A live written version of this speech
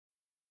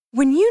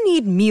When you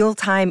need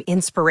mealtime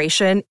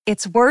inspiration,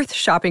 it's worth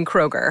shopping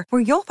Kroger,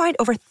 where you'll find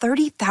over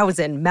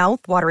 30,000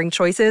 mouth-watering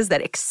choices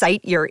that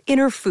excite your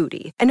inner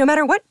foodie. And no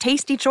matter what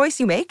tasty choice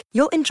you make,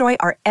 you'll enjoy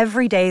our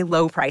everyday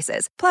low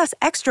prices, plus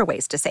extra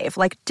ways to save,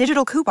 like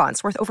digital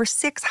coupons worth over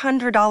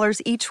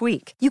 $600 each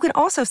week. You can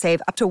also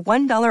save up to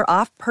 $1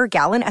 off per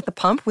gallon at the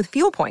pump with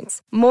fuel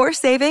points. More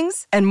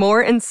savings and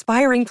more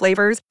inspiring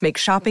flavors make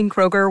shopping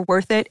Kroger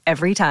worth it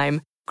every time.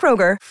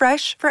 Kroger,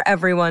 fresh for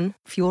everyone.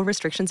 Fuel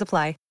restrictions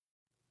apply.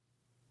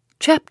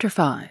 Chapter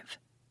 5.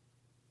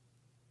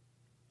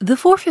 The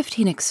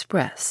 4:15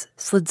 express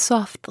slid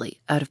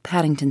softly out of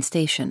Paddington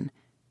Station,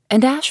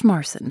 and Ash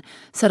Marson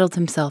settled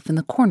himself in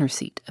the corner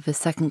seat of his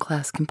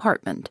second-class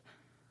compartment.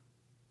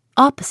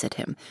 Opposite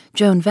him,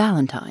 Joan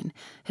Valentine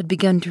had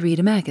begun to read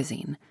a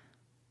magazine.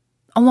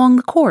 Along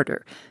the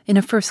corridor, in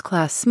a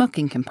first-class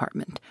smoking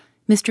compartment,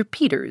 Mr.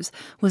 Peters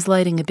was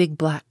lighting a big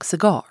black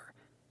cigar.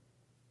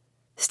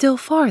 Still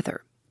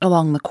farther,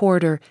 along the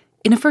corridor,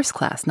 in a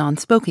first-class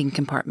non-smoking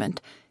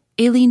compartment,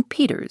 Aileen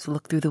Peters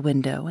looked through the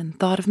window and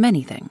thought of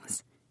many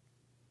things.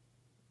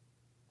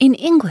 In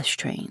English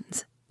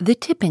trains, the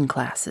tipping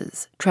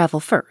classes travel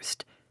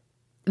first.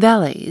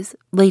 Valets,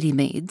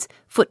 lady-maids,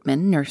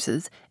 footmen,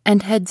 nurses,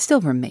 and head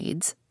stillroom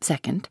maids,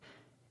 second,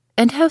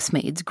 and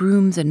housemaids,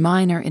 grooms, and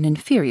minor and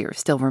inferior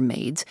stillroom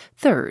maids,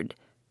 third.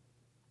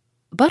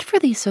 But for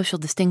these social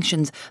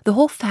distinctions, the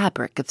whole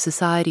fabric of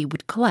society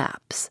would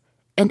collapse,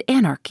 and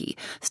anarchy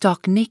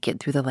stalk naked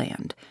through the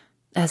land,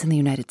 as in the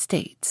United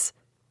States.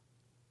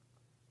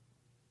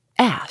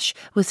 Ash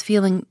was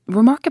feeling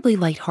remarkably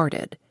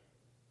light-hearted.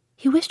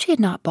 He wished he had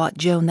not bought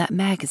Joan that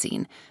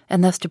magazine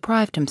and thus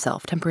deprived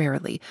himself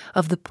temporarily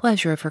of the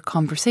pleasure of her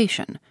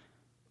conversation,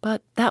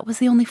 but that was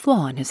the only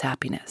flaw in his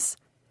happiness.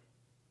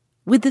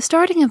 With the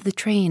starting of the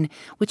train,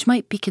 which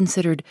might be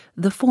considered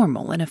the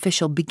formal and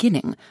official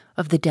beginning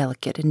of the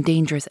delicate and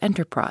dangerous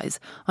enterprise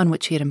on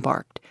which he had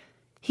embarked,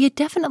 he had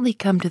definitely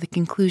come to the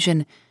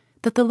conclusion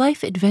that the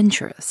life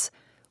adventurous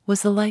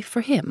was the life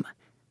for him.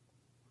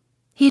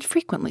 He had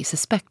frequently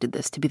suspected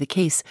this to be the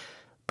case,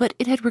 but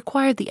it had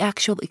required the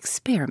actual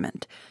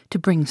experiment to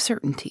bring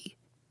certainty.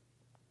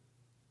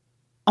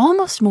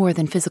 Almost more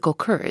than physical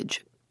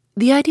courage,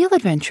 the ideal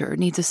adventurer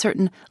needs a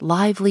certain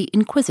lively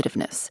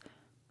inquisitiveness,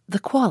 the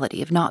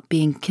quality of not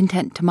being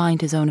content to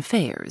mind his own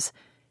affairs.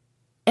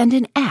 And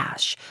in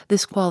Ash,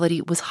 this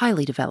quality was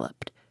highly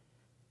developed.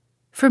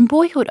 From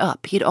boyhood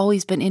up, he had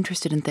always been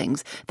interested in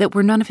things that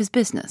were none of his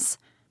business.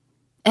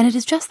 And it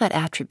is just that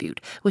attribute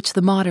which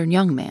the modern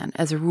young man,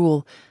 as a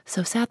rule,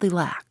 so sadly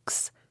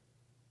lacks.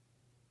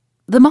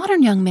 The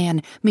modern young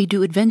man may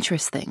do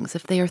adventurous things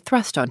if they are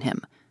thrust on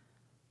him,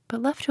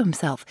 but left to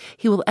himself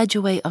he will edge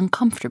away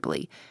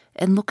uncomfortably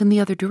and look in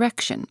the other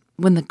direction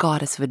when the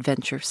goddess of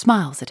adventure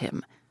smiles at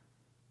him.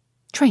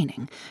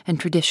 Training and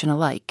tradition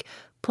alike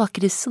pluck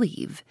at his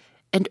sleeve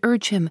and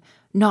urge him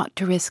not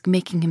to risk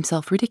making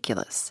himself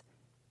ridiculous.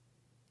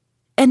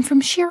 And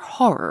from sheer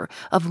horror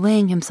of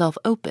laying himself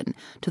open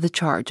to the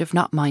charge of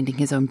not minding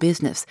his own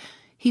business,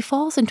 he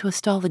falls into a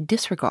stolid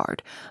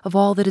disregard of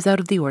all that is out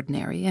of the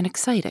ordinary and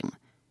exciting.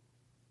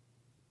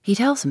 He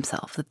tells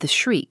himself that the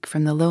shriek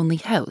from the lonely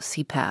house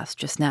he passed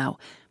just now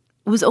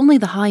was only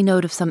the high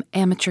note of some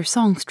amateur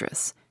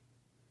songstress,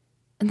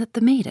 and that the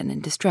maiden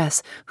in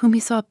distress whom he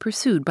saw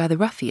pursued by the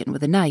ruffian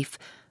with a knife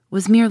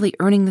was merely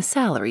earning the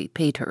salary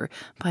paid her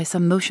by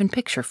some motion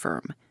picture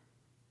firm.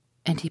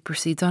 And he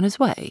proceeds on his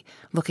way,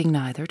 looking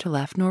neither to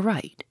left nor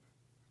right.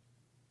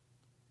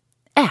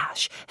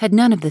 Ash had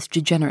none of this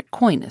degenerate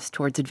coyness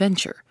towards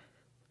adventure.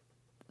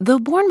 Though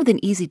born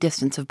within easy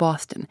distance of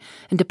Boston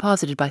and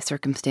deposited by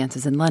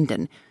circumstances in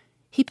London,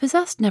 he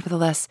possessed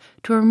nevertheless,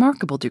 to a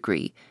remarkable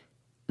degree,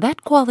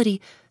 that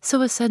quality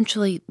so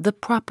essentially the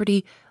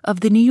property of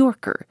the New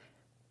Yorker,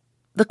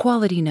 the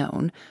quality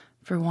known,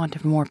 for want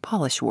of a more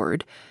polished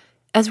word,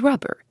 as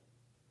rubber.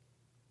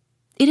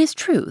 It is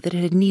true that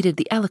it had needed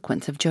the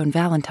eloquence of Joan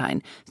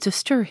Valentine to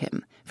stir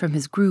him from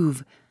his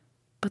groove,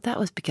 but that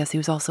was because he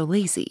was also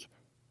lazy.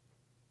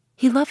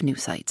 He loved new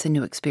sights and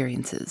new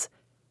experiences.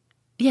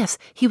 Yes,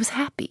 he was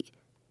happy.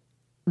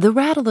 The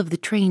rattle of the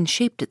train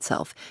shaped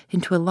itself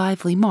into a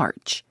lively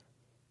march.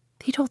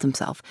 He told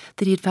himself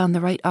that he had found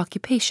the right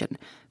occupation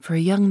for a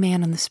young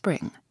man in the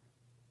spring.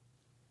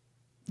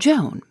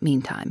 Joan,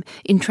 meantime,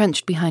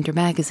 entrenched behind her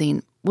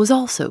magazine, was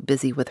also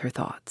busy with her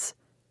thoughts.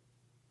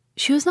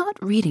 She was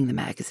not reading the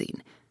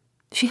magazine.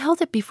 She held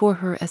it before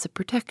her as a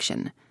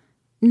protection,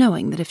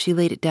 knowing that if she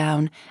laid it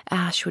down,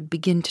 Ash would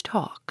begin to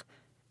talk.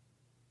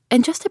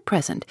 And just at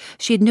present,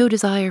 she had no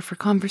desire for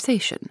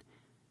conversation.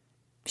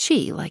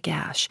 She, like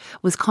Ash,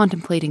 was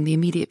contemplating the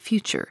immediate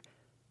future,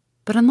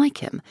 but unlike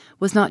him,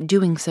 was not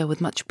doing so with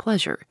much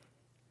pleasure.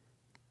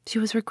 She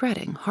was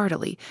regretting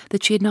heartily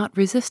that she had not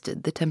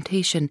resisted the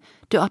temptation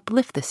to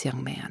uplift this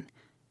young man,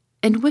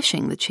 and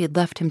wishing that she had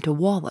left him to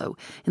wallow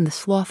in the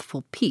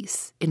slothful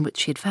peace in which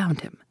she had found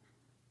him.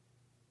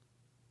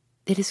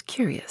 It is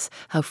curious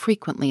how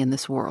frequently in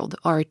this world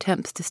our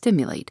attempts to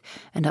stimulate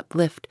and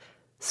uplift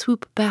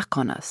swoop back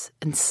on us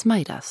and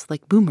smite us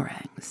like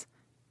boomerangs.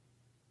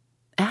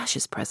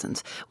 Ash's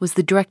presence was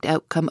the direct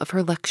outcome of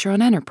her lecture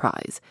on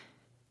enterprise,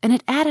 and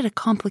it added a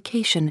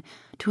complication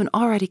to an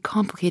already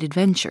complicated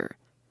venture.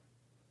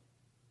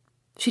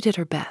 She did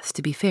her best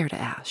to be fair to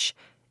Ash.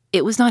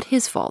 It was not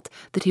his fault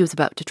that he was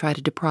about to try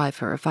to deprive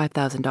her of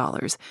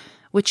 $5,000,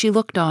 which she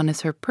looked on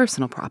as her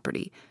personal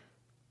property.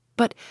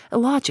 But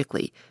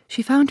illogically,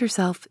 she found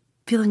herself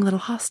feeling a little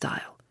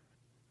hostile.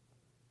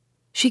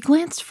 She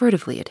glanced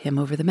furtively at him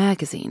over the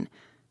magazine,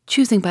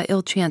 choosing by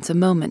ill chance a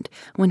moment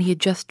when he had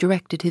just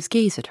directed his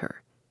gaze at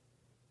her.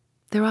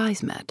 Their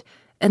eyes met,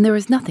 and there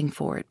was nothing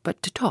for it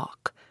but to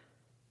talk.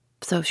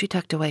 So she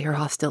tucked away her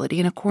hostility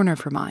in a corner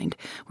of her mind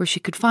where she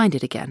could find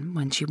it again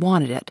when she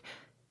wanted it,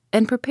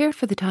 and prepared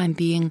for the time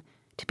being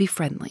to be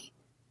friendly.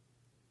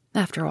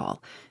 After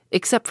all,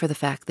 except for the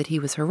fact that he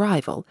was her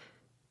rival,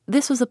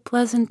 this was a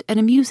pleasant and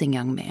amusing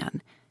young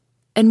man,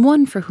 and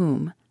one for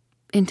whom,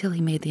 until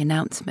he made the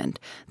announcement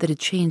that had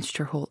changed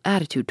her whole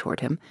attitude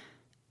toward him,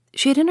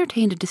 she had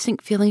entertained a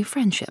distinct feeling of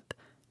friendship,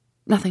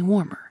 nothing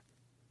warmer.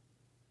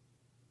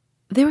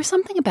 There was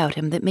something about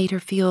him that made her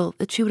feel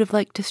that she would have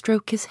liked to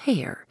stroke his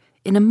hair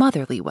in a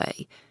motherly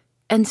way,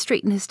 and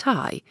straighten his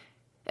tie,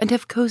 and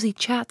have cozy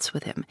chats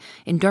with him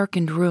in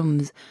darkened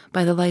rooms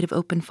by the light of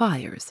open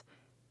fires,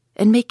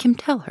 and make him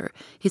tell her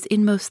his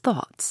inmost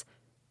thoughts,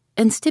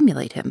 and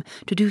stimulate him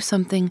to do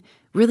something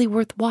really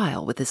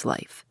worthwhile with his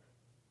life.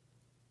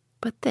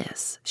 But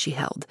this, she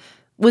held,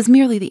 was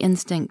merely the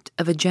instinct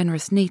of a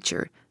generous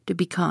nature to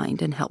be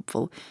kind and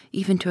helpful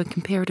even to a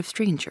comparative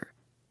stranger.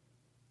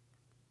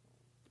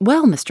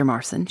 "Well, Mr.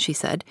 Marson," she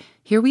said,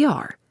 "here we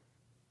are."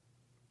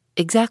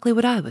 "Exactly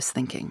what I was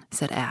thinking,"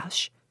 said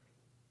Ash.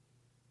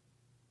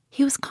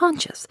 He was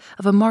conscious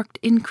of a marked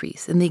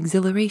increase in the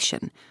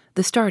exhilaration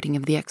the starting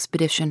of the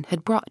expedition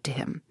had brought to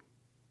him.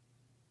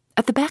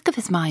 At the back of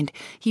his mind,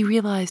 he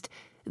realized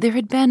there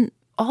had been,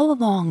 all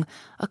along,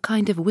 a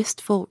kind of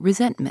wistful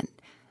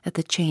resentment at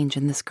the change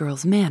in this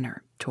girl's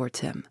manner towards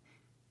him.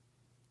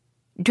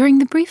 During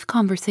the brief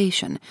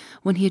conversation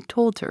when he had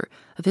told her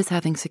of his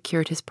having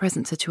secured his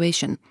present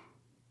situation,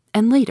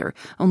 and later,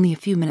 only a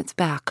few minutes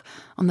back,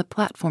 on the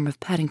platform of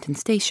Paddington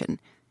Station,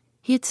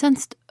 he had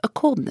sensed a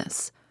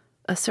coldness,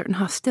 a certain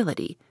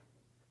hostility,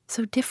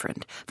 so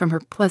different from her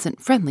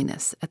pleasant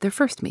friendliness at their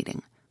first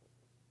meeting.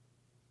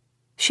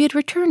 She had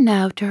returned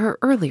now to her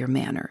earlier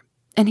manner,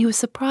 and he was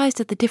surprised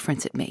at the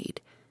difference it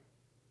made.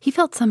 He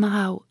felt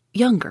somehow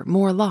younger,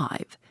 more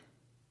alive.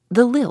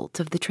 The lilt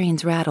of the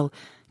train's rattle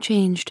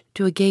changed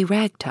to a gay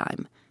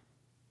ragtime.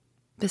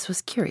 This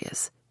was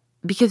curious,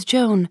 because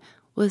Joan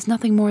was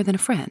nothing more than a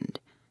friend.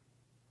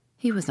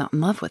 He was not in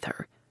love with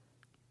her.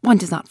 One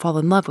does not fall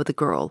in love with a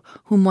girl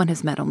whom one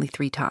has met only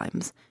 3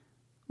 times.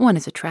 One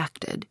is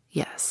attracted,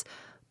 yes,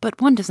 but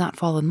one does not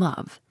fall in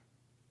love.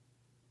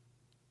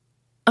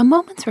 A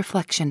moment's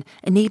reflection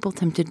enabled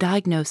him to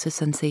diagnose his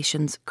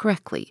sensations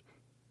correctly.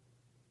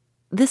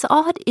 This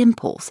odd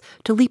impulse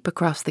to leap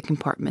across the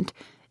compartment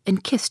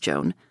and kiss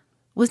Joan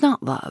was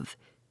not love.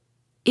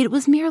 It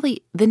was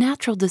merely the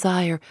natural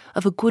desire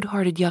of a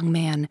good-hearted young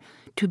man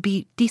to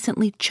be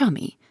decently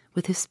chummy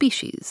with his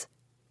species.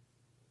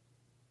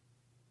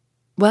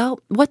 "Well,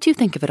 what do you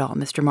think of it all,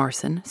 Mr.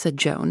 Marson?" said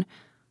Joan.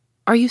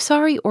 "Are you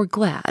sorry or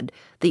glad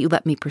that you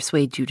let me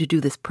persuade you to do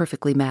this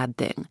perfectly mad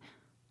thing?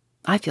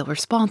 I feel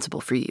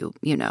responsible for you,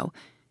 you know.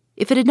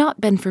 If it had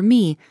not been for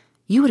me,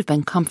 you would have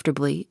been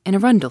comfortably in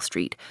Arundel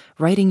Street,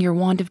 writing your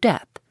wand of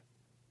death."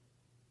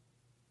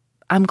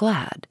 "I'm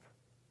glad."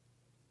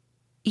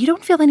 "You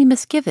don't feel any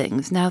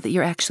misgivings now that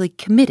you're actually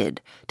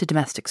committed to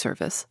domestic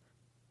service?"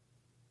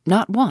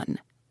 "Not one."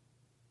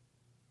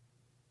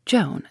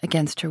 Joan,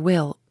 against her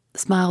will,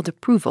 smiled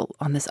approval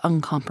on this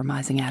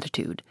uncompromising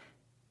attitude.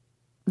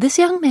 This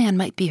young man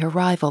might be her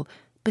rival,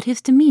 but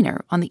his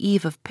demeanor on the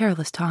eve of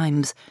perilous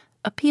times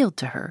appealed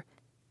to her.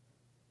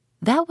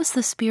 That was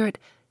the spirit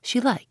she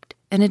liked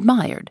and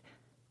admired,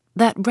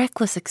 that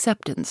reckless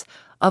acceptance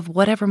of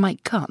whatever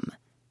might come.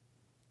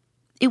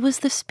 It was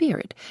the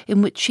spirit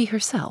in which she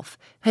herself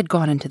had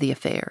gone into the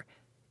affair,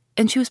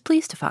 and she was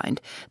pleased to find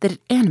that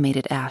it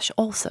animated Ash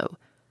also,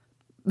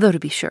 though to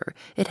be sure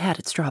it had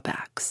its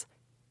drawbacks.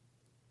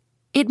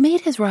 It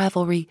made his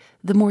rivalry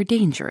the more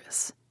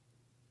dangerous.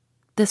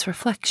 This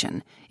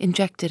reflection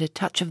injected a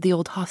touch of the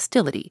old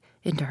hostility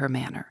into her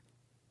manner.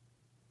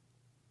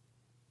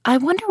 "I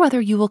wonder whether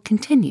you will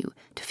continue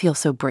to feel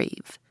so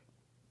brave."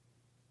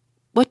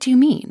 "What do you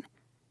mean?"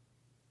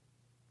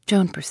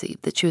 Joan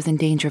perceived that she was in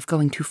danger of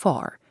going too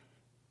far.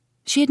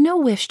 She had no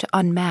wish to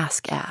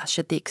unmask Ash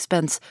at the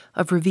expense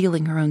of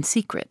revealing her own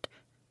secret.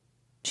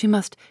 She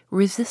must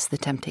resist the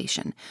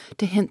temptation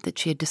to hint that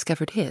she had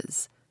discovered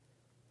his.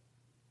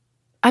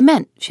 "I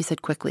meant," she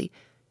said quickly,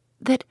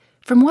 "that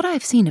from what I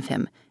have seen of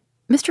him,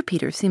 Mr.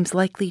 Peters seems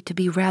likely to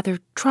be a rather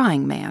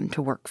trying man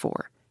to work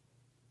for."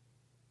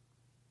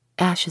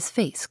 Ash's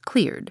face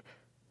cleared.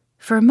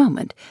 For a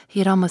moment he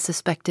had almost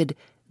suspected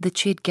that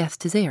she had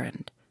guessed his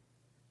errand.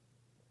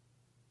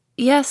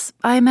 "Yes,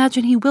 I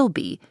imagine he will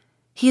be.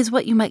 He is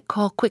what you might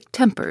call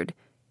quick-tempered.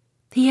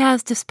 He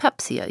has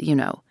dyspepsia, you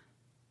know."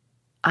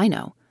 "I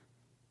know."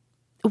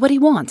 What he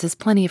wants is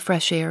plenty of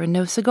fresh air and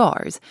no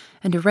cigars,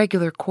 and a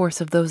regular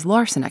course of those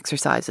Larson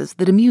exercises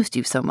that amused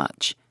you so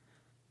much."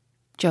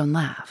 Joan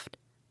laughed.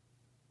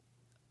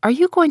 "Are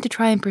you going to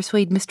try and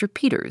persuade Mr.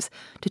 Peters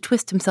to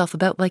twist himself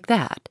about like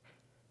that?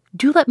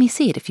 Do let me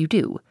see it if you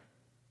do."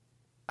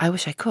 "I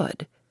wish I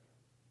could."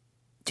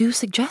 "Do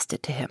suggest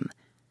it to him.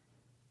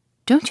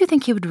 Don't you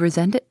think he would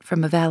resent it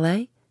from a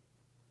valet?"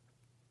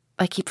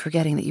 "I keep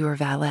forgetting that you are a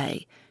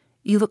valet.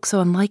 You look so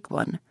unlike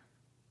one."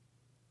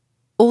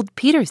 "Old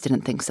Peters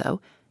didn't think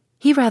so.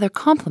 He rather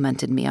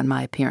complimented me on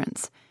my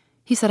appearance.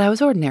 He said I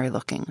was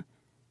ordinary-looking."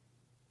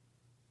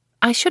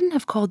 "I shouldn't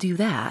have called you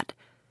that.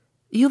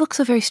 You look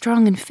so very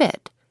strong and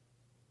fit."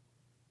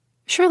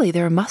 "Surely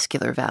there are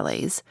muscular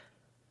valets."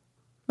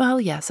 "Well,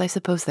 yes, I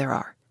suppose there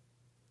are."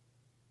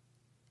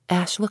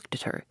 Ash looked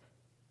at her.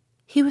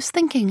 He was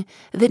thinking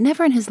that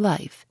never in his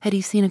life had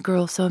he seen a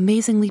girl so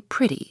amazingly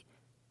pretty.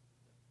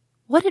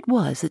 What it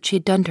was that she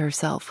had done to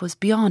herself was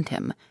beyond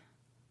him,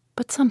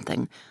 but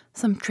something,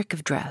 some trick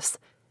of dress,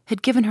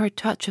 had given her a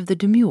touch of the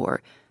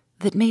demure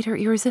that made her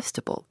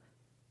irresistible.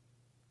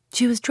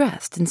 She was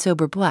dressed in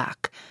sober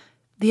black,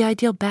 the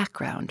ideal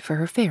background for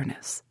her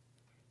fairness.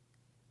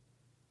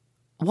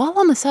 "While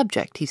on the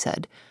subject," he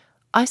said,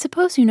 "I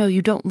suppose you know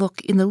you don't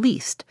look in the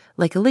least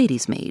like a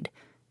lady's maid.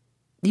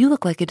 You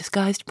look like a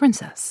disguised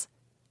princess."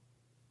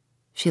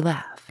 She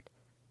laughed.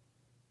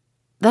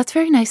 "That's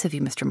very nice of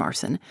you, Mr.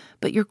 Marson,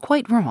 but you're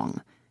quite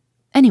wrong.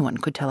 Anyone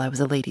could tell I was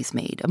a lady's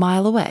maid, a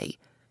mile away.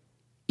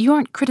 You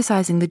aren't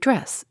criticizing the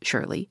dress,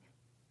 surely?"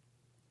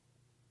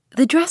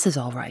 "The dress is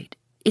all right.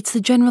 It's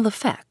the general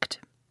effect.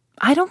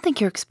 I don't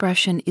think your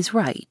expression is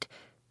right.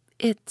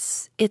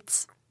 It's...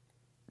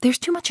 There's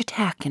too much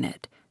attack in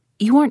it.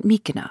 You aren't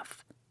meek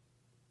enough."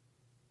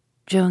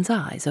 Joan's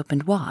eyes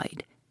opened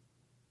wide.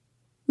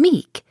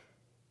 "Meek?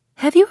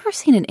 Have you ever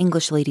seen an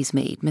English lady's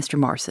maid, Mr.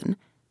 Marson?"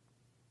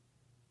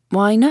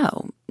 "Why,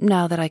 no.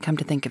 Now that I come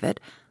to think of it,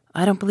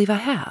 I don't believe I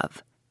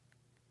have."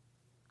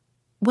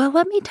 "Well,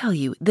 let me tell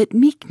you that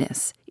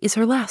meekness is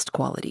her last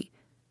quality.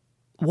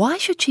 Why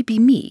should she be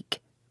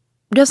meek?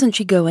 Doesn't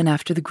she go in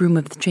after the groom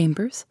of the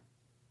chambers?"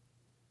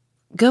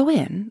 "Go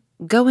in?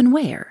 Go in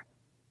where?"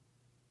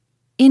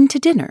 "In to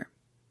dinner."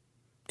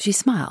 She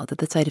smiled at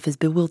the sight of his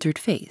bewildered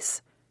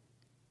face.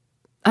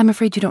 "I'm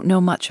afraid you don't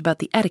know much about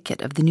the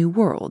etiquette of the new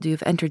world you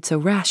have entered so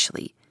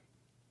rashly.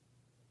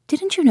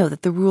 Didn't you know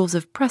that the rules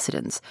of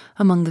precedence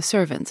among the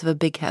servants of a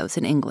big house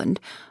in England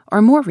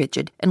are more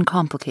rigid and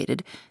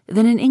complicated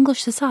than in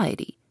English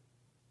society?"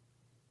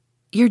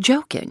 "You're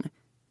joking."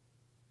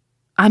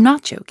 "I'm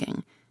not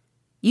joking.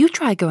 You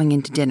try going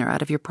in to dinner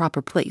out of your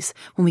proper place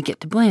when we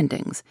get to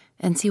Blandings,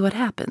 and see what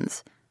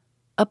happens.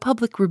 A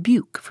public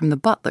rebuke from the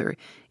butler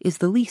is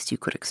the least you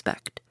could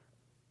expect."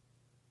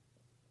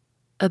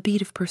 A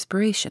bead of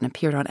perspiration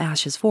appeared on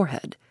Ash's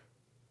forehead.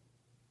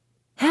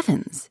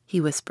 "Heavens," he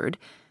whispered,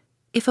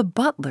 "if a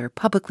butler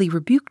publicly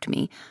rebuked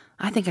me,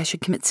 I think I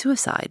should commit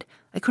suicide.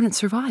 I couldn't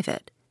survive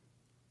it."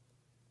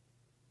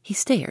 He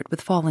stared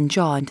with fallen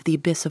jaw into the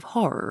abyss of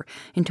horror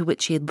into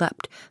which he had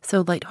leapt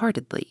so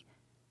light-heartedly.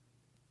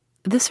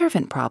 The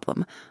servant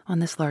problem, on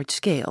this large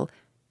scale,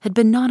 had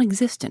been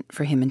non-existent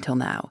for him until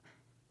now.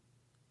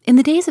 In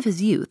the days of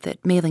his youth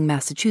at Mailing,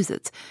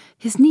 Massachusetts,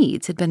 his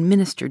needs had been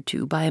ministered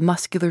to by a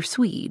muscular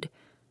Swede.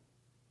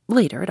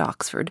 Later, at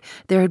Oxford,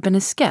 there had been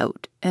a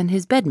scout and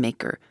his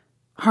bedmaker,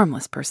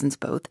 harmless persons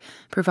both,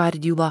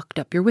 provided you locked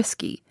up your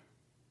whiskey.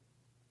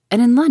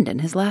 And in London,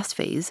 his last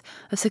phase,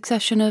 a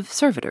succession of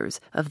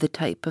servitors of the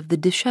type of the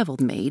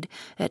dishevelled maid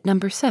at No.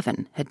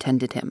 7 had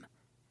tended him.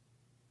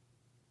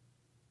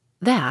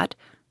 That,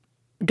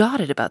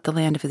 dotted about the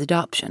land of his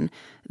adoption,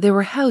 there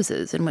were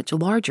houses in which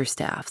larger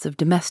staffs of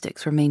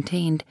domestics were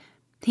maintained,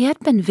 he had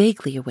been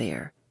vaguely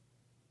aware.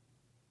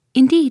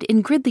 Indeed,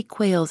 in Gridley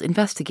Quayle's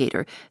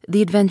Investigator,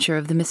 The Adventure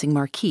of the Missing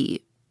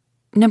Marquis,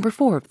 No.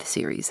 4 of the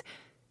series,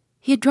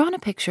 he had drawn a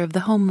picture of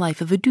the home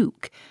life of a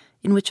duke,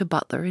 in which a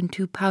butler and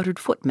 2 powdered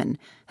footmen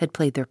had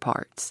played their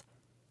parts.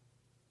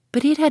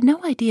 But he had had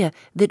no idea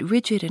that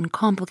rigid and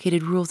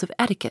complicated rules of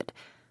etiquette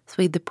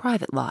swayed the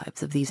private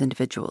lives of these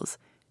individuals.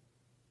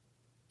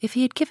 If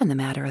he had given the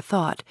matter a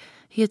thought,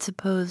 he had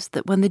supposed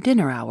that when the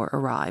dinner hour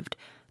arrived,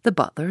 the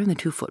butler and the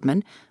 2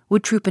 footmen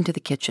would troop into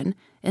the kitchen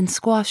and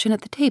squash in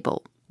at the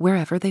table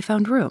wherever they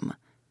found room.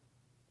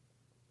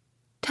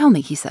 "Tell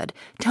me," he said,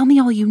 "tell me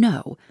all you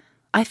know.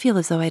 I feel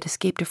as though I had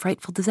escaped a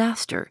frightful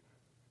disaster."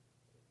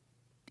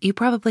 "You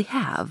probably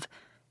have.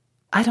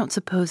 I don't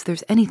suppose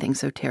there's anything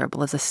so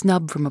terrible as a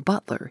snub from a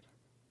butler."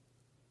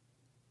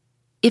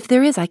 "If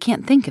there is, I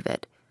can't think of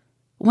it.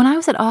 When I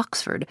was at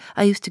Oxford,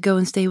 I used to go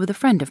and stay with a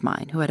friend of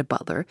mine who had a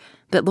butler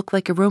that looked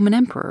like a Roman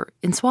emperor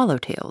in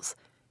swallowtails.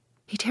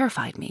 He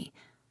terrified me.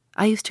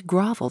 I used to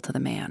grovel to the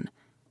man.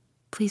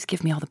 Please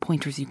give me all the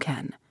pointers you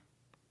can."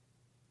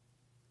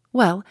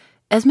 "Well,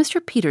 as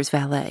Mr. Peters'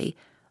 valet,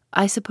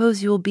 I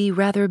suppose you will be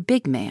rather a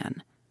big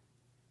man."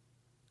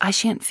 "I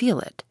shan't feel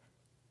it."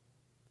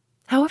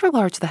 "However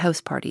large the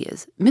house party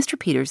is, Mr.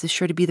 Peters is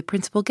sure to be the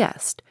principal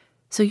guest,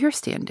 so your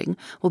standing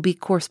will be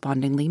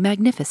correspondingly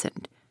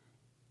magnificent.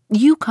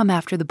 You come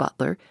after the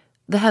butler,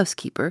 the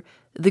housekeeper,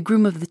 the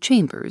groom of the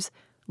chambers,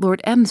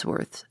 Lord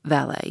Emsworth's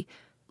valet,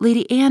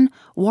 Lady Anne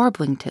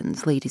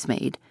Warblington's lady's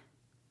maid.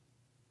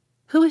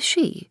 Who is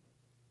she?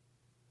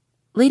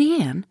 Lady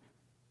Anne?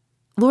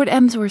 Lord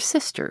Emsworth's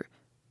sister.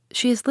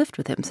 She has lived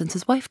with him since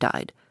his wife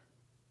died.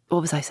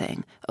 What was I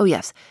saying? Oh,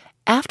 yes.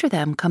 After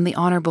them come the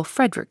Honourable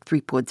Frederick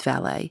Threepwood's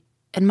valet,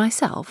 and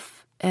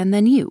myself, and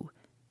then you.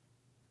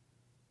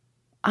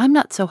 I'm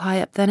not so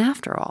high up then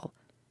after all.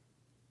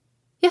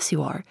 Yes,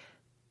 you are.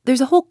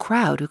 There's a whole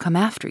crowd who come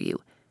after you.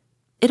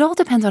 It all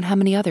depends on how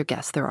many other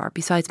guests there are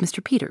besides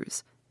Mr.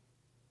 Peters.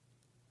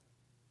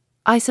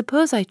 I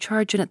suppose I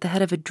charge in at the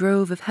head of a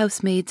drove of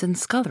housemaids and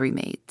scullery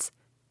maids.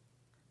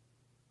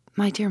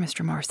 My dear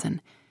Mr.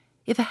 Marson,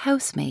 if a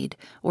housemaid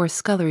or a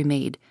scullery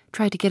maid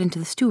tried to get into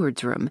the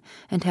steward's room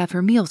and have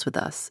her meals with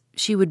us,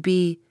 she would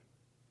be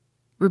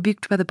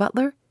rebuked by the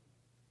butler?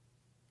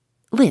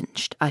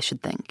 Lynched, I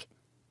should think.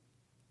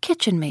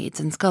 Kitchen maids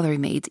and scullery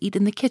maids eat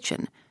in the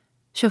kitchen.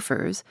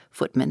 Chauffeurs,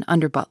 footmen,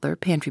 under-butler,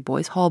 pantry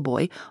boys, hall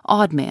boy,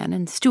 odd man,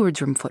 and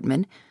steward's room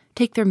footmen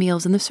take their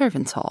meals in the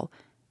servants' hall,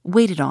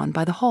 waited on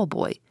by the hall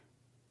boy.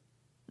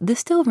 The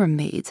still-room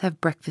maids have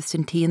breakfast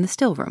and tea in the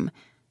still-room,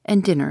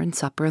 and dinner and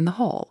supper in the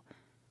hall.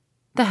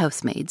 The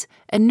housemaids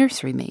and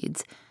nursery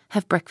maids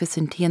have breakfast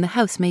and tea in the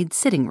housemaid's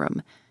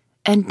sitting-room,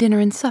 and dinner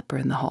and supper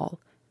in the hall.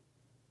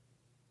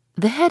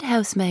 The head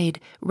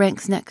housemaid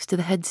ranks next to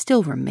the head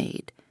still-room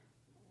maid.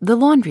 The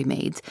laundry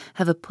maids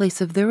have a place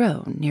of their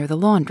own near the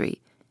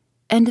laundry,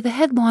 and the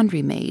head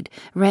laundry maid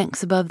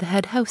ranks above the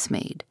head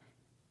housemaid.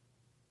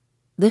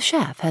 The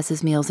chef has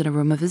his meals in a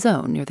room of his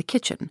own near the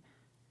kitchen.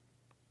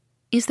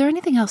 Is there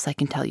anything else I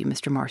can tell you,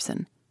 Mr.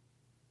 Marson?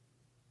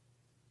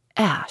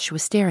 Ash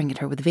was staring at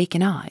her with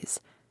vacant eyes.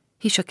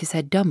 He shook his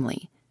head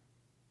dumbly.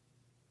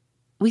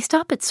 We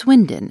stop at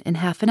Swindon in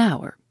half an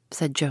hour,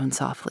 said Joan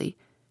softly.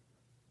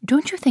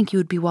 Don't you think you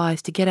would be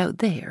wise to get out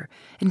there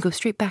and go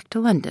straight back to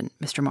London,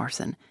 Mr.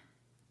 Marson?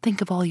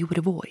 Think of all you would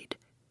avoid.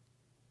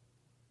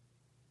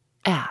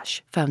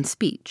 Ash found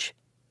speech.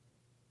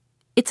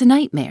 It's a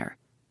nightmare.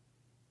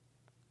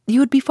 You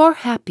would be far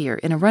happier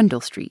in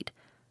Arundel Street.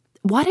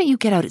 Why don't you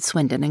get out at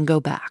Swindon and go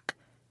back?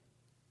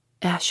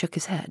 Ash shook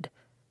his head.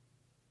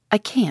 I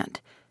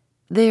can't.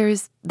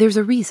 There's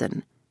a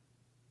reason.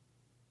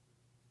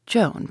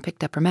 Joan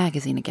picked up her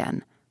magazine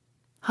again.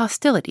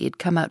 Hostility had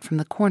come out from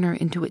the corner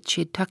into which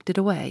she had tucked it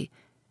away,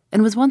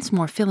 and was once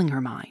more filling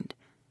her mind.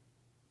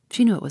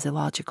 She knew it was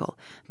illogical,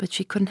 but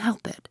she couldn't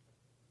help it.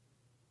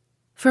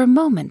 For a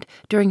moment,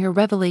 during her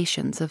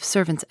revelations of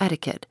servants'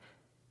 etiquette,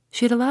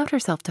 she had allowed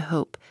herself to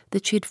hope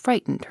that she had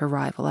frightened her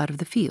rival out of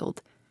the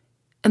field,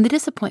 and the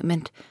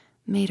disappointment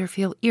made her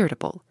feel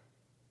irritable.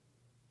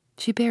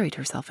 She buried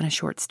herself in a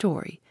short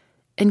story,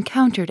 and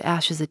countered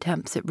Ash's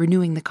attempts at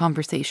renewing the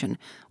conversation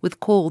with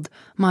cold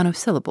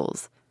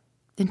monosyllables,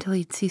 until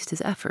he'd ceased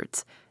his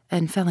efforts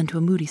and fell into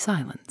a moody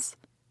silence.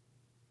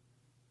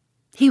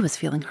 He was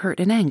feeling hurt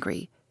and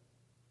angry.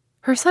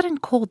 Her sudden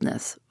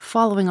coldness,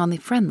 following on the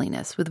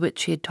friendliness with which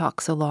she had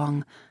talked so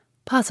long,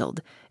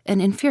 puzzled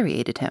and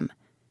infuriated him.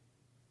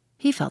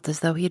 He felt as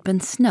though he had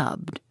been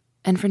snubbed,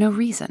 and for no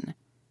reason.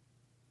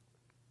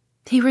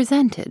 He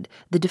resented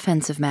the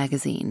defensive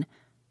magazine,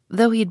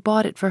 though he had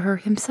bought it for her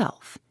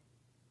himself.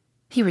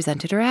 He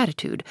resented her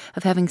attitude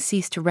of having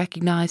ceased to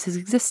recognize his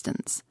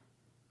existence.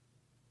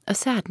 A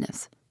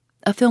sadness,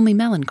 a filmy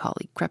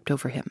melancholy crept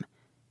over him.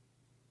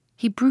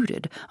 He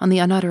brooded on the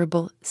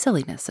unutterable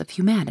silliness of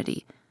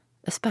humanity,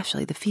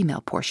 especially the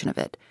female portion of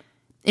it,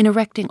 in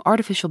erecting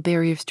artificial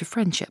barriers to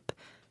friendship.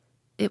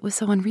 It was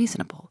so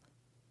unreasonable.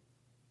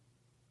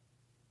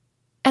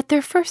 At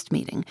their first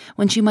meeting,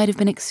 when she might have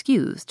been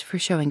excused for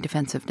showing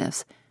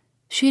defensiveness,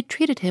 she had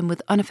treated him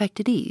with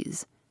unaffected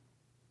ease.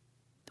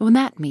 When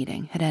that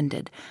meeting had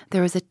ended,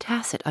 there was a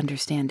tacit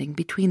understanding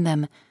between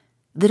them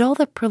that all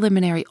the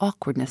preliminary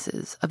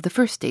awkwardnesses of the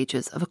first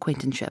stages of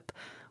acquaintanceship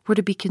were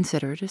to be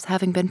considered as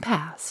having been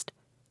passed,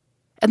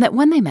 and that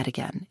when they met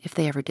again, if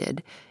they ever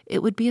did,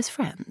 it would be as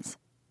friends.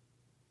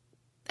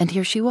 And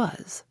here she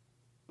was,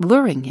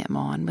 luring him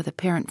on with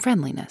apparent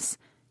friendliness,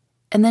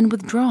 and then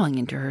withdrawing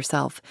into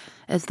herself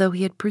as though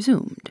he had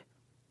presumed.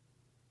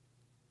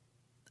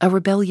 A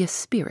rebellious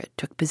spirit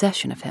took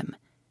possession of him.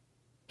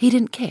 He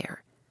didn't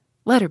care.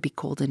 Let her be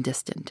cold and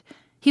distant.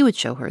 He would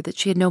show her that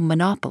she had no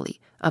monopoly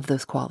of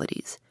those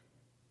qualities.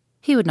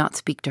 He would not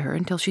speak to her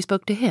until she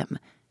spoke to him,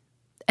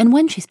 and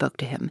when she spoke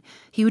to him,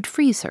 he would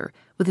freeze her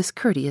with his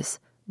courteous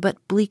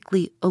but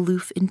bleakly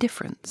aloof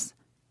indifference.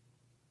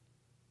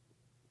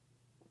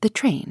 The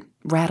train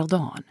rattled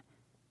on.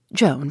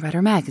 Joan read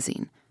her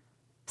magazine.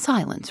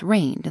 Silence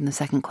reigned in the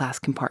second-class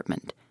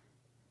compartment.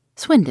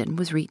 Swindon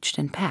was reached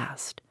and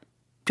passed.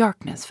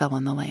 Darkness fell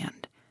on the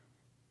land.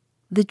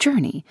 The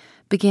journey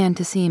began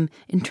to seem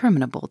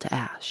interminable to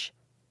Ash.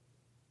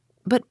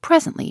 But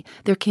presently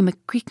there came a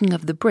creaking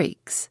of the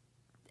brakes,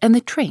 and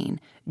the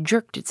train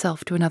jerked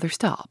itself to another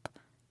stop.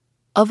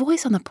 A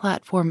voice on the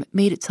platform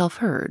made itself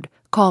heard,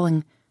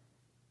 calling,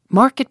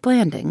 "Market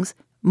Blandings,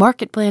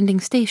 Market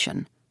Blandings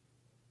Station."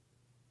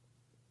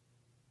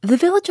 The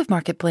village of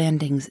Market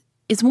Blandings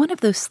is one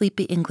of those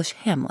sleepy English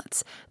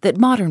hamlets that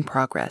modern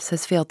progress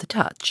has failed to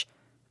touch,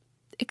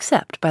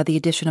 except by the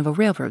addition of a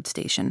railroad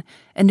station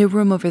and a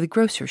room over the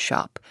grocer's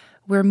shop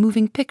where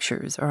moving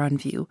pictures are on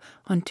view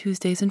on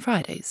Tuesdays and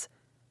Fridays.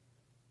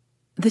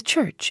 The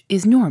church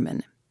is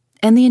Norman,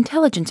 and the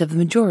intelligence of the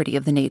majority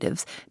of the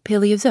natives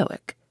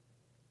Paleozoic.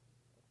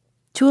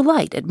 To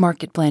alight at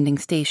Market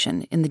Blandings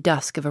Station in the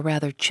dusk of a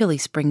rather chilly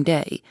spring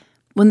day,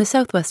 when the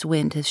southwest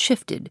wind has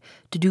shifted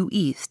to due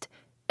east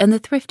and the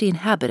thrifty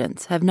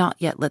inhabitants have not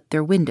yet lit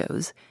their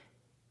windows,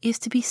 is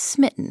to be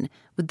smitten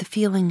with the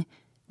feeling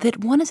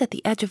that one is at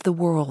the edge of the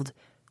world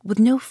with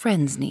no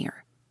friends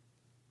near.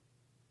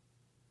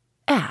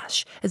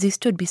 Ash, as he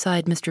stood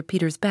beside Mr.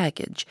 Peters'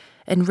 baggage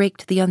and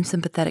raked the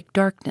unsympathetic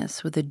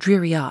darkness with a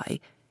dreary eye,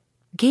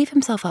 gave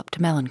himself up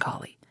to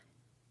melancholy.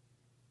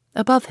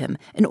 Above him,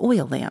 an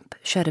oil lamp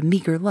shed a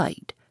meager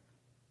light.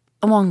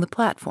 Along the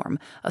platform,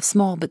 a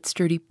small but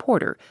sturdy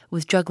porter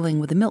was juggling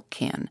with a milk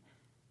can.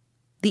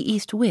 The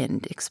east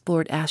wind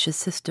explored Ash's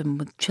system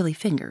with chilly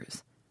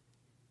fingers.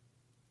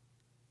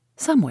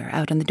 Somewhere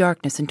out in the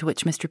darkness into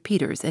which Mr.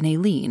 Peters and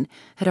Aileen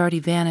had already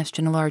vanished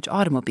in a large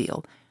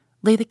automobile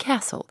lay the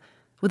castle,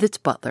 with its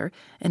butler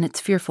and its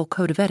fearful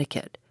code of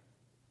etiquette.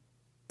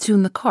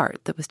 Soon the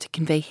cart that was to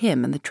convey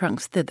him and the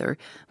trunks thither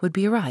would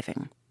be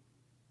arriving.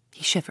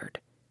 He shivered.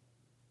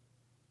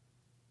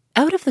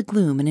 Out of the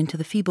gloom and into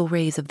the feeble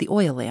rays of the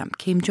oil lamp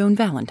came Joan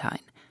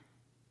Valentine.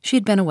 She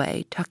had been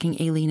away,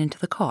 tucking Aileen into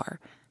the car.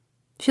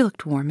 She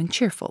looked warm and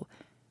cheerful.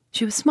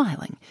 She was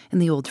smiling in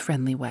the old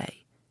friendly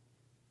way.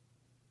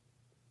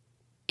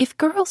 If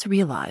girls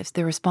realized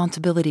their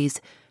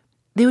responsibilities,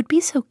 they would be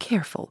so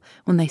careful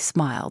when they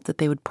smiled that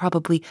they would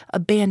probably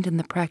abandon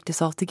the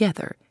practice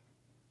altogether.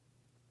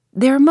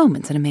 There are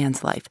moments in a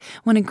man's life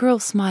when a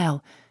girl's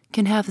smile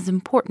can have as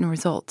important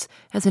results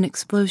as an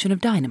explosion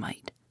of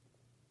dynamite.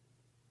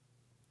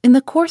 In the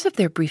course of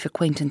their brief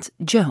acquaintance,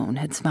 Joan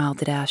had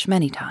smiled at Ash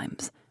many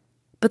times,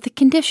 but the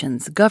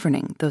conditions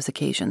governing those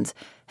occasions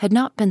had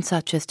not been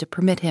such as to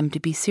permit him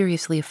to be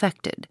seriously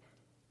affected.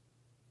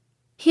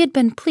 He had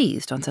been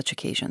pleased on such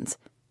occasions.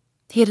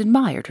 He had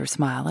admired her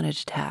smile in a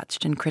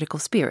detached and critical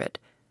spirit,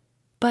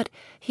 but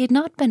he had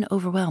not been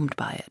overwhelmed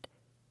by it.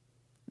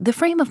 The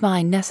frame of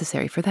mind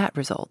necessary for that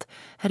result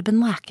had been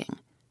lacking.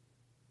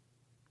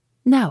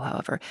 Now,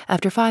 however,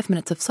 after 5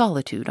 minutes of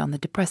solitude on the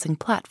depressing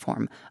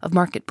platform of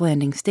Market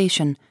Blandings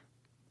Station,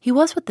 he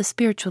was what the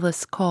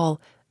spiritualists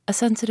call a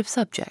sensitive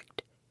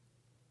subject.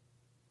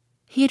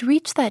 He had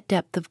reached that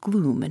depth of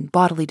gloom and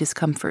bodily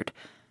discomfort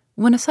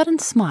when a sudden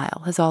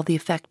smile has all the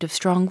effect of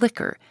strong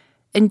liquor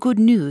and good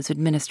news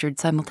administered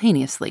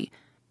simultaneously,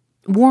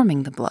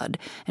 warming the blood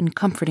and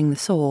comforting the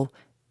soul,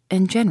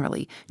 and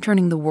generally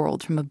turning the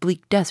world from a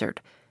bleak desert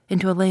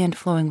into a land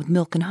flowing with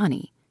milk and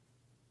honey.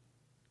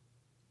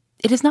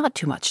 It is not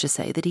too much to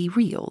say that he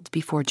reeled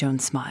before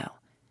Joan's smile.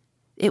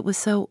 It was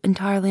so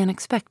entirely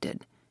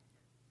unexpected.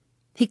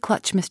 He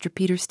clutched Mr.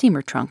 Peters'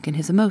 steamer trunk in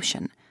his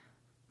emotion.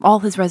 All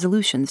his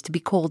resolutions to be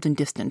cold and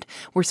distant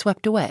were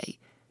swept away.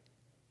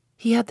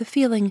 He had the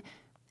feeling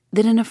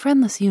that in a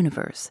friendless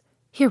universe,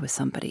 here was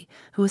somebody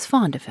who was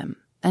fond of him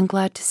and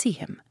glad to see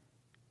him.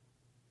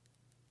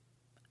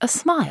 A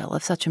smile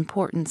of such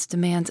importance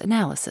demands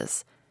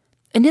analysis,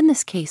 and in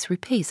this case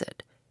repays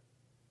it.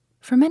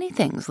 For many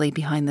things lay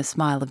behind the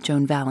smile of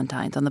Joan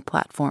Valentine's on the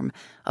platform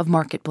of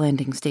Market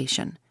Blandings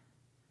Station.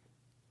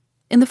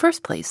 In the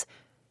first place,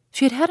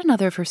 she had had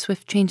another of her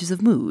swift changes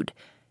of mood,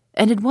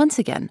 and had once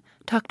again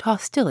tucked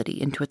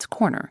hostility into its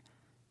corner.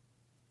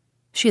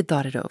 She had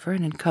thought it over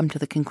and had come to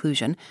the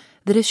conclusion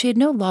that as she had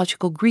no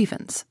logical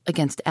grievance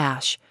against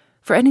Ash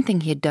for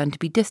anything he had done to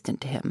be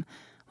distant to him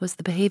was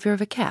the behavior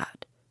of a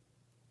cat.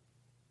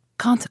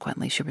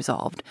 Consequently, she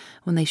resolved,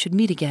 when they should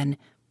meet again,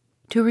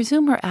 to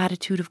resume her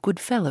attitude of good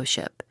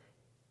fellowship.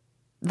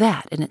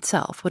 That in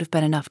itself would have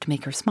been enough to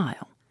make her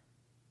smile.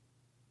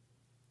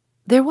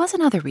 There was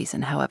another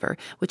reason, however,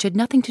 which had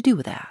nothing to do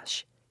with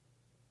Ash.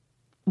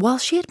 While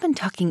she had been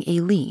tucking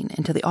Aileen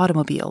into the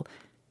automobile,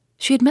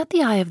 she had met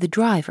the eye of the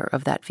driver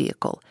of that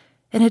vehicle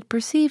and had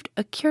perceived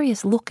a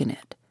curious look in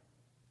it,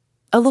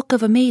 a look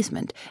of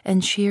amazement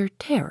and sheer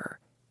terror.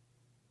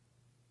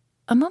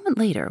 A moment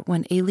later,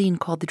 when Aileen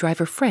called the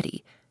driver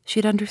Freddie, she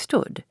had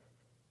understood.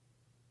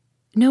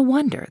 No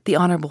wonder the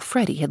Honorable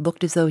Freddie had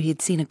looked as though he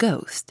had seen a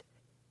ghost.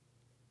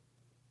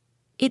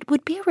 It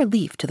would be a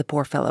relief to the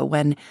poor fellow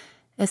when,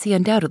 as he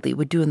undoubtedly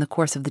would do in the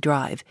course of the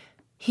drive,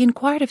 he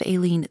inquired of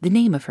Aileen the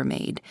name of her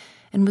maid,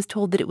 and was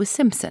told that it was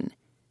Simpson.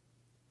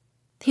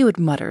 He would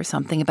mutter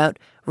something about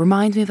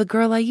 "reminds me of a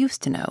girl I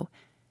used to know,"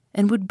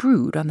 and would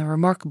brood on the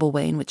remarkable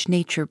way in which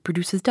nature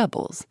produces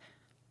doubles.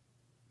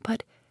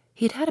 But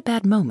he had had a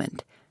bad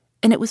moment,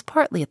 and it was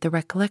partly at the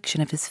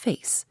recollection of his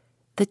face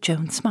that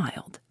Joan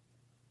smiled.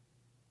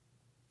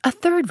 A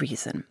third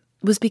reason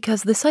was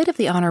because the sight of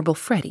the Honorable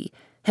Freddie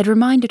had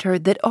reminded her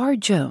that R.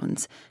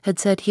 Jones had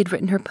said he had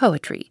written her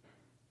poetry.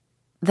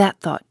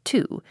 That thought,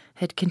 too,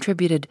 had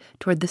contributed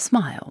toward the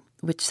smile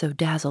which so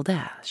dazzled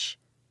Ash.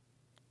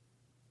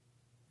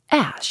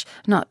 Ash,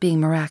 not being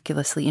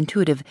miraculously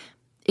intuitive,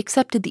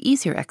 accepted the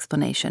easier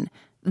explanation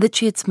that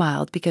she had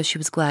smiled because she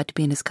was glad to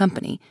be in his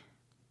company,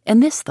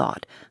 and this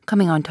thought,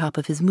 coming on top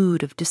of his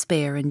mood of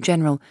despair and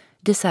general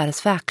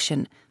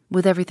dissatisfaction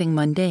with everything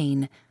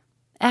mundane,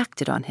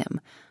 acted on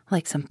him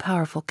like some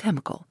powerful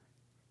chemical.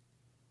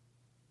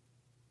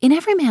 In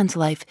every man's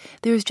life,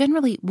 there is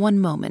generally one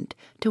moment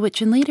to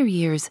which in later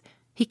years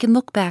he can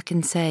look back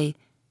and say,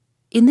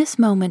 "In this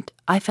moment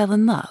I fell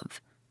in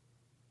love."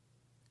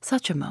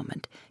 Such a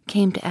moment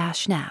came to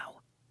Ash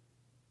now.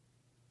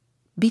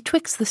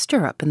 "Betwixt the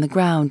stirrup and the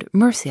ground,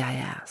 mercy I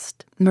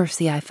asked,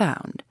 mercy I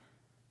found."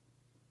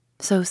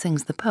 So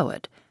sings the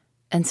poet,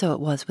 and so it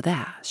was with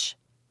Ash.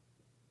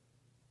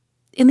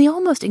 In the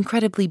almost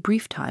incredibly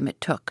brief time it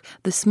took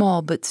the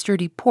small but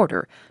sturdy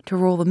porter to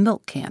roll a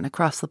milk can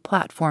across the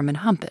platform and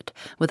hump it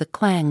with a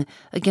clang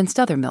against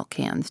other milk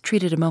cans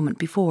treated a moment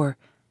before,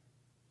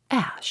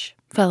 Ash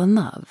fell in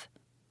love.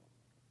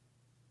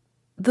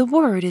 The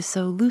word is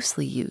so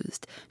loosely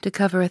used to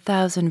cover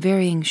 1,000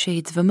 varying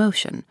shades of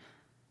emotion,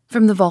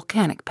 from the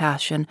volcanic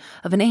passion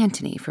of an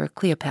Antony for a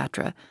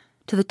Cleopatra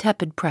to the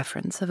tepid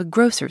preference of a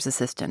grocer's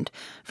assistant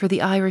for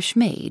the Irish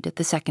maid at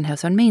the second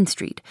house on Main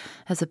Street,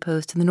 as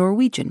opposed to the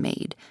Norwegian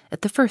maid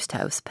at the first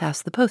house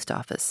past the post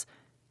office.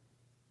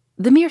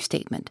 The mere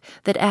statement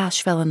that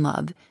Ash fell in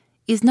love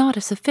is not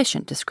a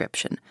sufficient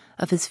description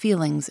of his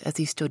feelings as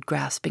he stood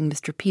grasping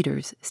Mr.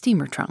 Peters'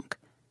 steamer trunk.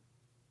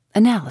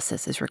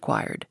 Analysis is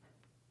required.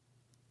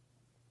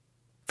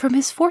 From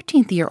his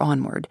 14th year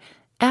onward,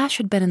 Ash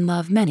had been in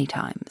love many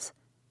times.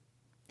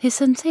 His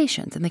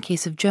sensations in the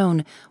case of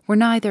Joan were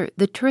neither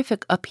the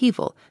terrific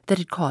upheaval that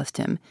had caused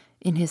him,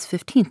 in his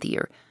 15th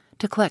year,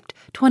 to collect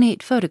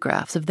 28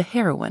 photographs of the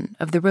heroine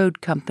of the road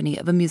company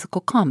of a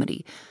musical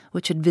comedy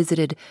which had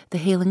visited the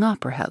Hayling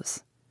Opera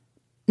House,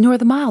 nor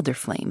the milder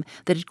flame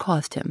that had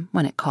caused him,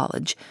 when at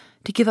college,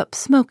 to give up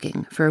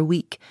smoking for a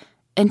week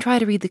and try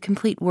to read the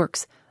complete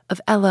works of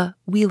Ella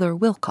Wheeler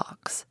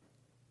Wilcox.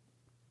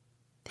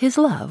 His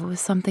love was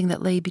something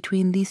that lay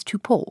between these two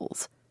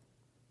poles.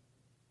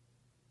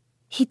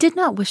 He did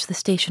not wish the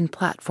station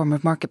platform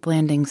of Market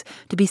Blandings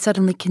to be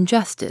suddenly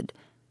congested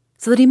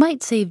so that he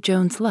might save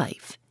Joan's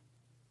life,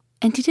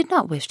 and he did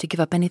not wish to give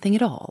up anything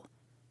at all.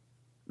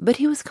 But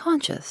he was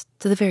conscious,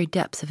 to the very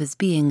depths of his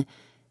being,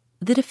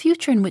 that a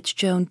future in which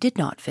Joan did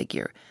not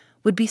figure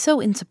would be so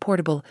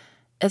insupportable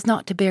as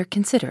not to bear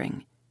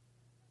considering.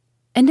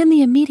 And in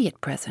the immediate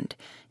present,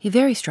 he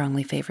very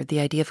strongly favored the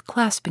idea of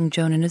clasping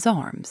Joan in his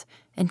arms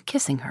and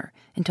kissing her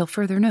until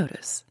further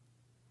notice.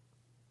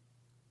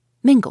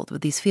 Mingled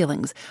with these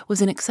feelings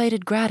was an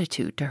excited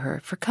gratitude to her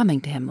for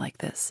coming to him like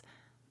this,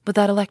 with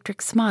that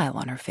electric smile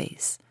on her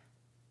face.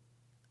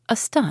 A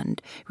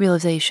stunned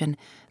realization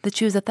that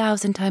she was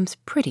 1,000 times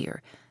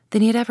prettier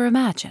than he had ever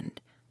imagined,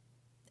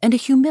 and a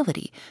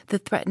humility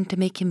that threatened to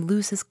make him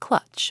lose his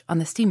clutch on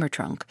the steamer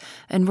trunk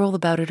and roll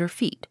about at her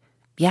feet,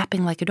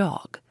 yapping like a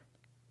dog.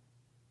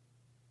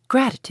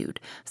 Gratitude,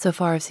 so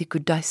far as he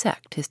could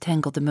dissect his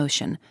tangled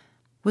emotion,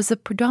 was the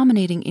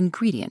predominating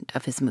ingredient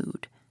of his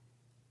mood.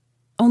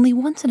 Only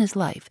once in his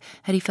life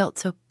had he felt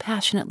so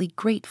passionately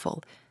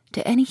grateful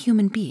to any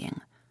human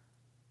being.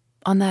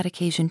 On that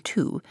occasion,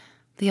 too,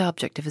 the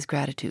object of his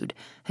gratitude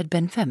had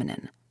been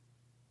feminine.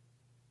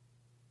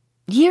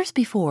 Years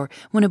before,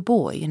 when a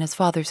boy in his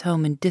father's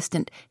home in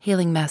distant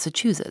Hayling,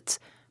 Massachusetts,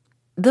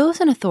 those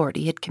in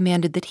authority had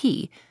commanded that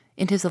he,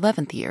 in his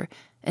 11th year,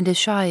 and as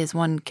shy as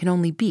one can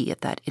only be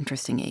at that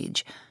interesting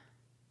age,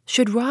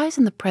 should rise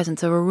in the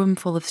presence of a room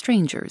full of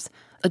strangers,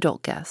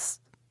 adult guests,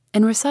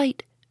 and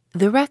recite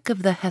the wreck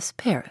of the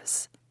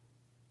Hesperus.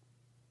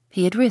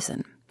 He had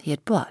risen, he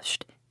had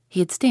blushed, he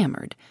had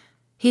stammered,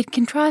 he had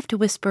contrived to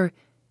whisper,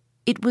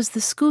 "It was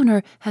the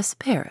schooner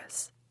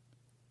Hesperus."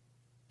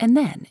 And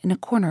then, in a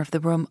corner of the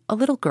room, a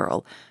little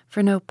girl,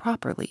 for no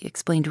properly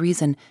explained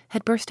reason,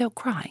 had burst out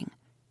crying.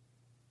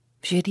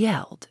 She had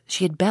yelled,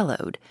 she had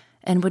bellowed,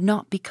 and would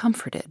not be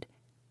comforted.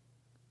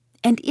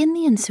 And in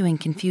the ensuing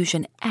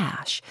confusion,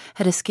 Ash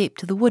had escaped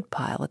to the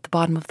woodpile at the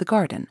bottom of the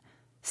garden,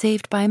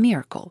 saved by a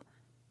miracle.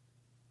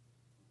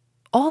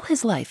 All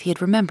his life he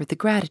had remembered the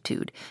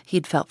gratitude he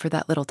had felt for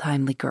that little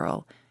timely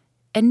girl,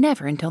 and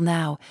never until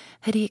now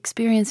had he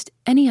experienced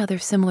any other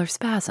similar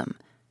spasm.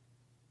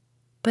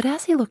 But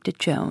as he looked at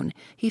Joan,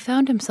 he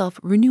found himself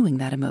renewing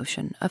that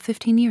emotion of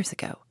 15 years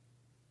ago.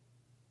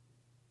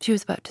 She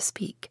was about to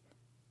speak.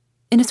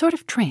 In a sort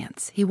of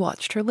trance, he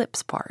watched her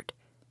lips part.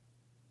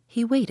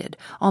 He waited,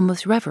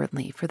 almost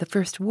reverently, for the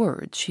first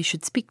words she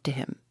should speak to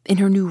him in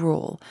her new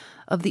role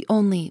of the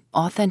only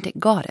authentic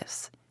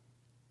goddess.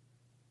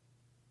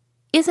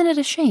 "Isn't it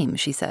a shame?"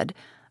 she said.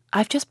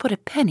 "I've just put a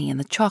penny in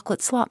the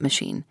chocolate slot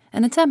machine,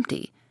 and it's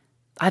empty.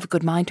 I've a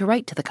good mind to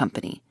write to the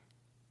company."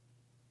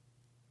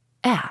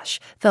 Ash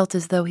felt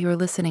as though he were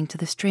listening to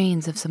the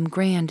strains of some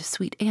grand,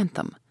 sweet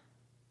anthem.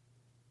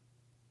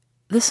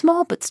 The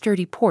small but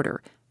sturdy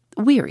porter,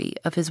 weary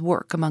of his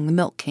work among the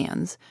milk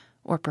cans,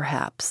 or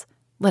perhaps,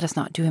 let us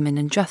not do him an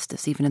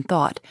injustice even in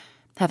thought,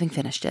 having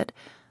finished it,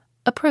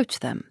 approached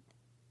them.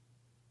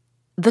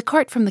 "The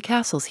cart from the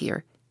castle's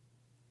here,"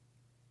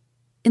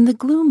 In the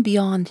gloom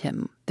beyond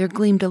him, there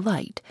gleamed a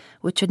light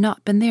which had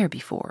not been there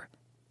before.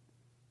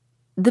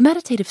 The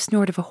meditative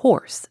snort of a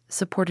horse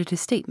supported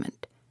his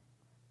statement.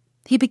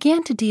 He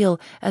began to deal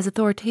as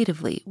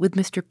authoritatively with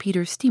Mr.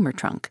 Peters' steamer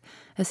trunk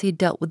as he had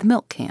dealt with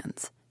milk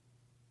cans.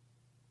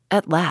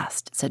 "At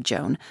last," said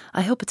Joan.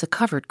 "I hope it's a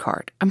covered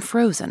cart. I'm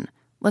frozen.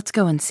 Let's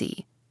go and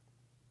see."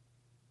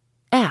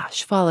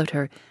 Ash followed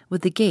her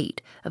with the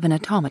gait of an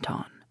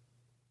automaton.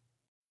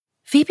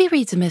 Phoebe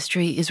Reads a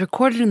Mystery is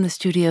recorded in the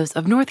studios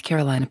of North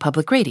Carolina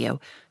Public Radio,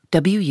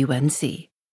 WUNC.